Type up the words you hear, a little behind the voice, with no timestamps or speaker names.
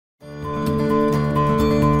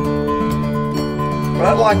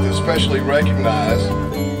I'd like to especially recognize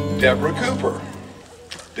Deborah Cooper.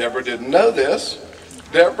 Deborah didn't know this.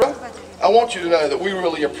 Deborah, I want you to know that we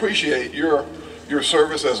really appreciate your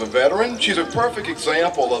service as a veteran. She's a perfect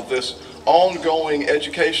example of this ongoing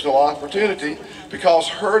educational opportunity because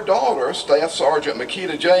her daughter, Staff Sergeant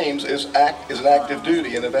Makita James, is in active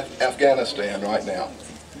duty in Afghanistan right now.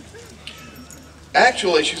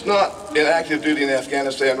 Actually, she's not in active duty in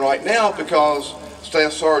Afghanistan right now because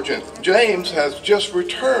Staff Sergeant James has just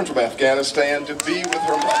returned from Afghanistan to be with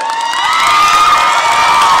her mother.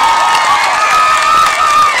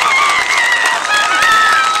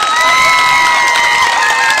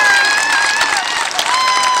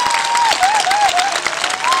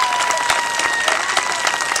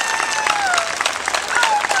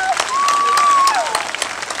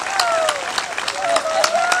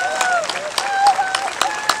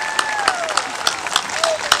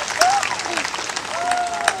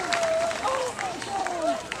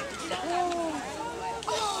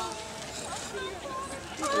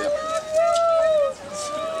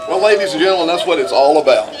 Well, ladies and gentlemen, that's what it's all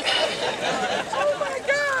about. Oh my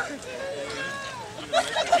God!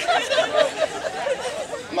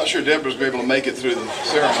 I'm not sure Deborah's going to be able to make it through the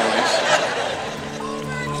ceremonies.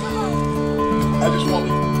 I just want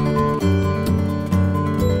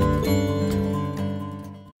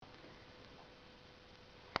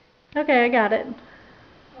to... Okay, I got it.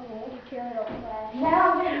 Hold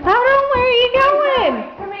on, where are you going?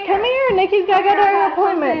 Come here, Nikki's got to go to her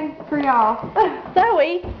appointment. For y'all.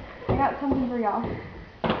 Zoe. I got something for y'all.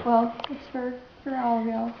 Well, it's for all of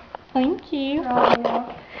y'all. Thank you. For all of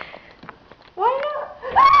y'all. Why not?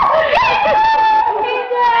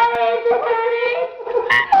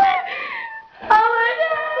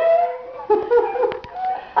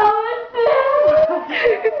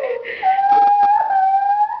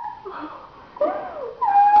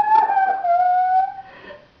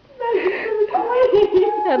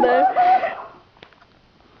 Hello.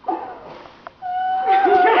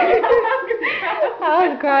 I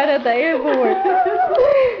was crying at the airport.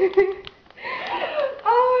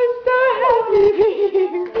 Oh, I'm so happy to be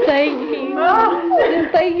here. Thank you. Didn't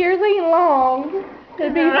stay here too long.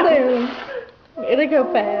 It'll be soon. It'll go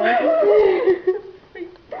fast.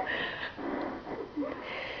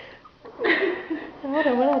 I don't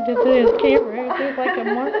know what I did to this camera. There's like a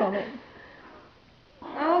mark on it.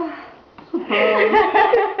 Oh.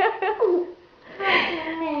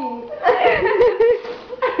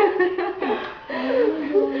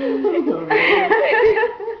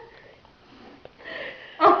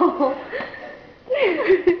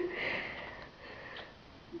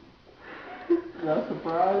 That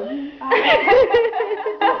surprise you?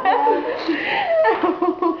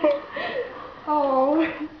 Oh.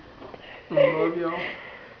 I love y'all.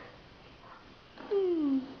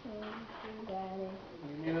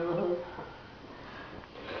 You know,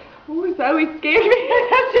 Ooh, Zoe scared me. I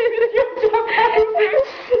thought she was going to jump out of there.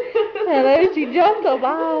 Hello, she jumped on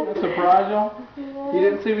by. that surprise y'all? You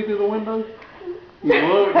didn't see me through the window? You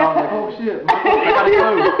looked, and I was like, oh shit, Michael, I gotta go.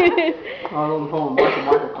 I was on the phone with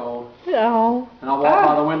Michael called. Oh. And I walked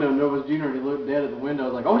by the window and there was Junior and he looked dead at the window. I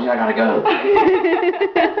was like, oh shit, I gotta go.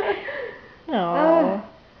 Oh.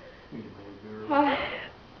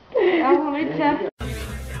 I wanted to.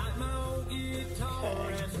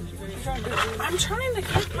 I'm trying to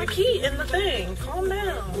keep my key in the thing. Calm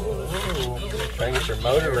down. Whoa. Trying to get your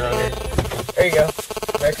motor running. There you go.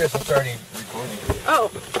 Back this one's already recording.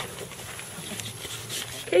 Oh.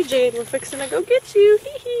 Okay, Jade, we're fixing to go get you.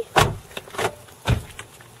 Hee hee.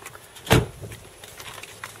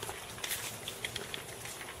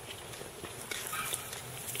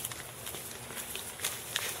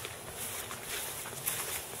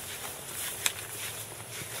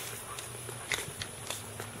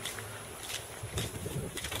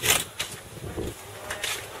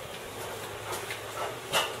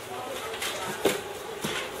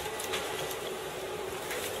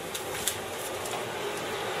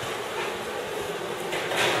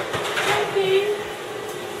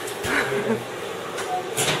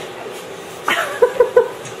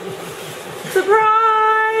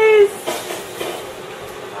 Surprise!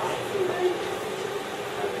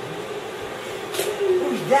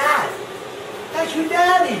 Who's that? That's your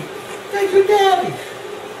daddy. That's your daddy.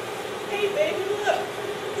 Hey, baby, look.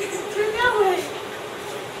 Turn that way.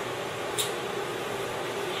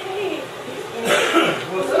 Hey.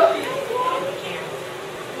 What's up?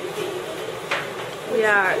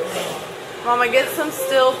 Yeah. Mama, get some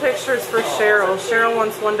still pictures for Cheryl. Cheryl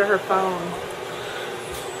wants one to her phone.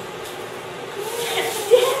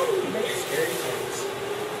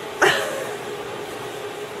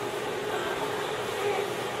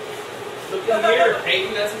 Look in here,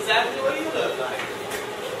 Peyton. That's exactly what you look like.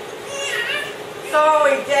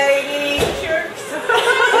 Sorry, Daddy.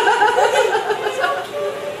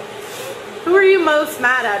 Who are you most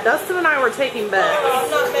mad at? Dustin and I were taking bets. I'm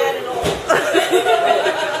not mad at all.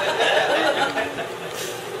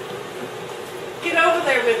 Get over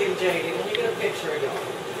there with him, Jaden. Let me get a picture of y'all.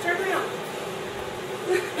 Turn around.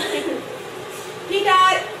 He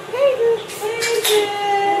got Hayden.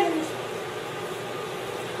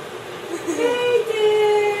 Hayden.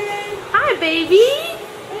 Hi, baby.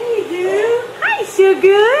 Hayden. Hi,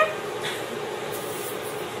 sugar.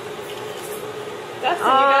 Dustin,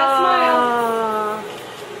 you gotta smile.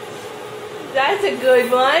 That's a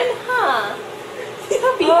good one, huh?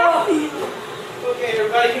 Be happy. Okay,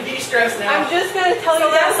 everybody can de-stress now. I'm just gonna tell you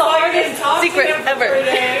that's the hardest secret ever.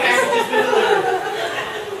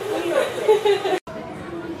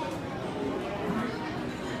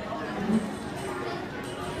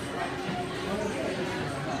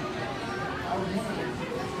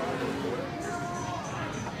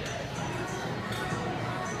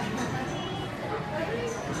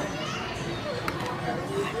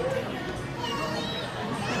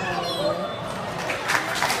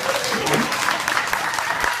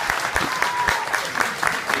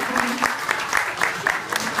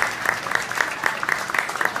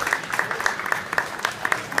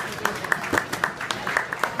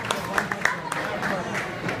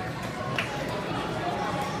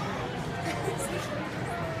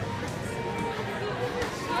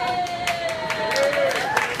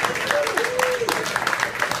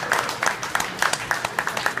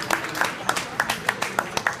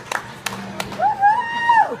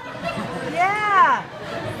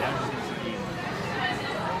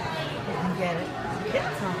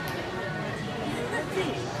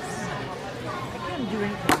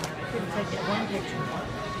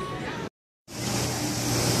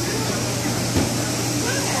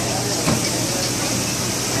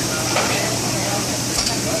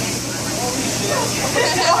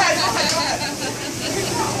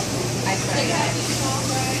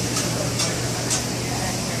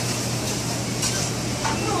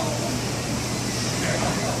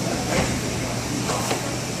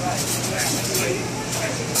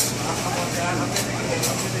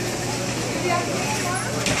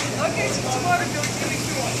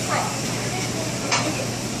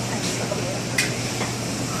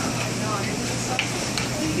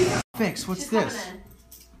 Fix, what's this?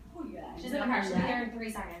 She's in the car. She'll be here in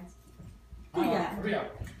 3 seconds. Hurry up.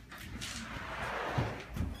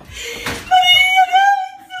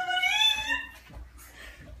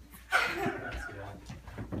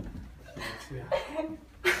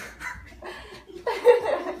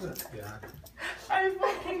 I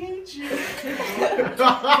fucking hate you.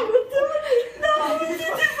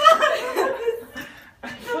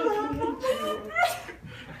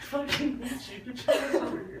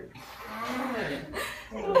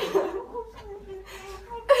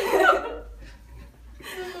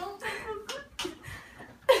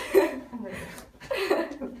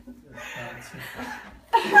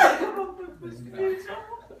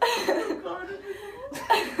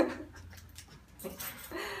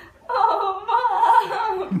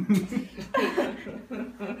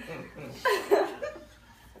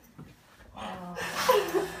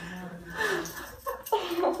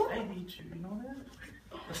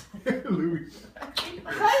 Louis.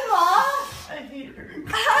 Hi, Mom. I hate her.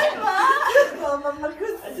 Hi, Mom. Mama,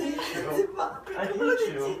 così. I hate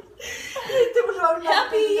you.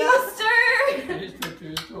 Happy Easter.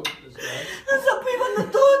 Lo sapevano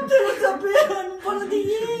tutti, lo sapevano, un po' di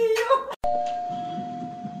io.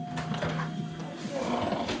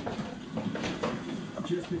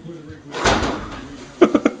 Just before the break, we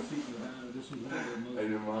this was one of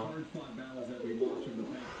the most hard-fought battles that we watched over the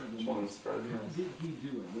past several months. How did he do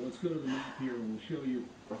it? Well, let's go to the map here and we'll show you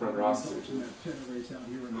the results in that Senate race out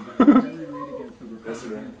here in the back. Terry Reid against the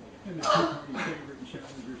Republican and the two-party favorite and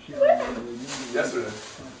challenger Sherry. Yesterday.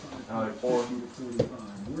 Like 4.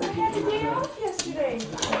 I had a day off yesterday.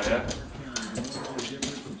 Oh, yeah?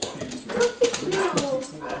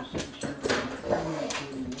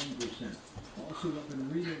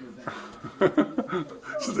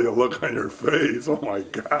 The look on your face, oh my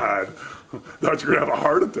God. Thought you were going to have a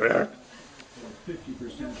heart attack. 50%.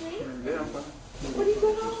 Yeah, I'm fine. What are you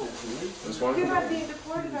doing home? This one? You're not being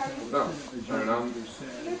recorded, are you? No. Turn it on.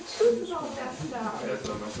 Your tooth is all messed up. Yeah, it's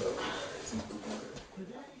not myself.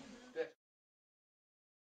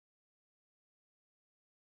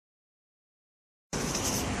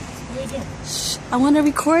 Shh, I want to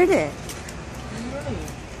record it.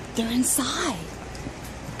 They're inside.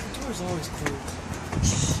 The door's always closed.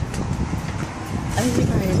 Shh. I think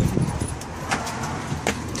I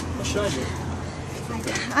should I do?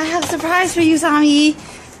 I have a surprise for you, Tommy.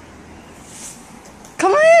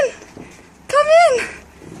 Come in. Come in.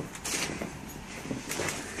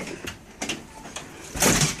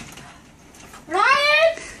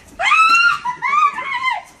 Ryan! Ryan!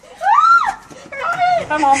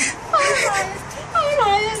 Hi, Mom.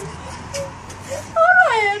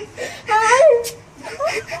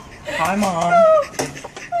 Hi, Mom.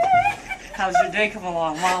 How's your day coming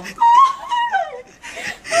along, Mom?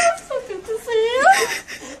 So good to see you.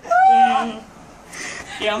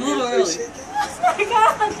 Yeah, I'm a little early. Oh my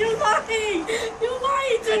God, you lied. You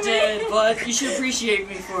lied to I me. did, but you should appreciate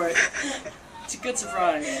me for it. It's a good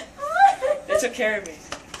surprise. They took care of me.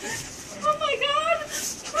 Oh my God.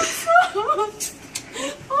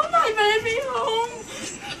 Oh my baby home.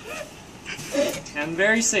 I'm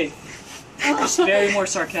very safe. Just very more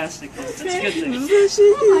sarcastic, though. That's a good thing. Oh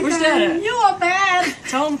my Where's God. Dad at? You are bad.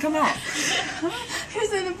 Tell him to come out.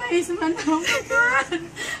 He's in the basement. Oh my God.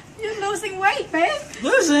 You're losing weight, babe.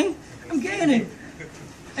 Losing? I'm gaining.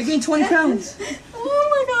 I gained 20 pounds. Oh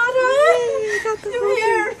my God, Ryan. You're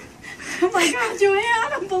here. Oh my God, you're here. I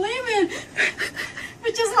don't believe it.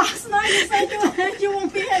 But just last night you said you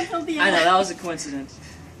won't be here until the end. I know, that was a coincidence.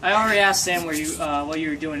 I already asked Sam what you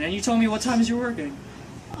were doing, and you told me what times you were working.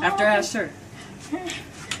 After I asked her.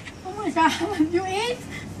 Oh my God, you ate?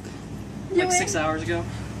 Like 6 hours ago.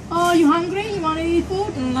 Oh, you hungry? You want to eat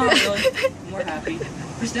food? Not really. We're happy.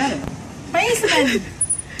 Where's Dad at? Basement.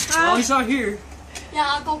 Oh, he's not here. Yeah,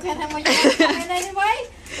 I'll go get him when you want to come in anyway.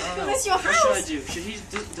 It's your What house. should I do?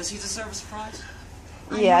 Does he deserve a surprise?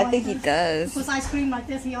 Yeah, I think he does. Because I scream like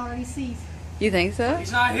this, he already sees. You think so?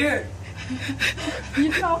 He's not here. You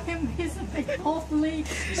know him, he's a big bully.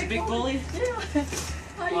 He's a big bully? Yeah.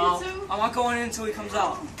 Are Well, you too? I'm not going in until he comes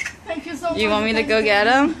out. Thank you so much. You want me to go get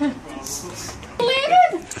him? Believe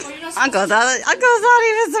it? Or you're not Uncle thought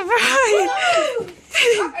he was surprised.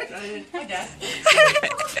 Hi, Dad.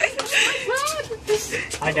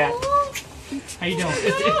 supposed Hi, Dad. How you doing?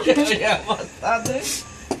 Yeah, what's that thing?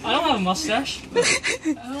 I don't have a mustache. I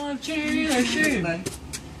don't have cheese or shit.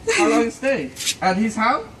 How long you stay? At his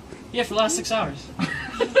house? Yeah, for the last 6 hours.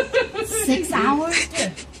 6 hours?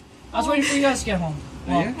 Yeah. I was waiting for you guys to get home.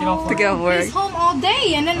 Well, Yeah? get off To work. get off work. He's home all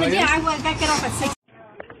day, and then Oh, yeah? I went back get off at 6.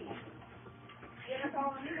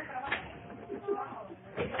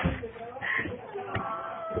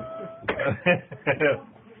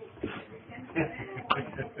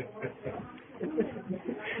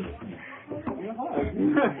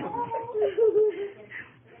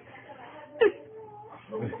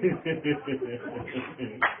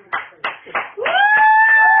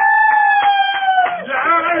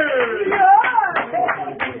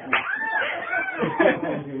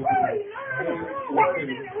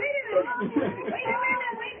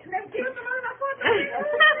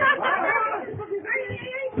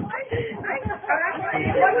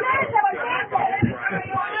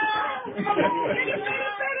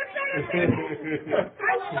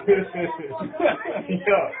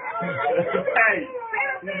 Hey,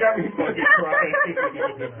 you got me fucking crying.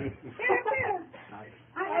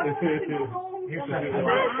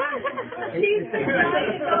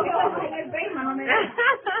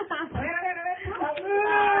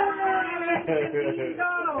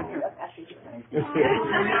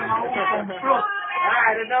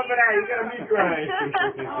 Alright, enough of that. You got me crying.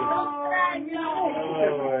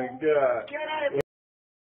 Oh my God.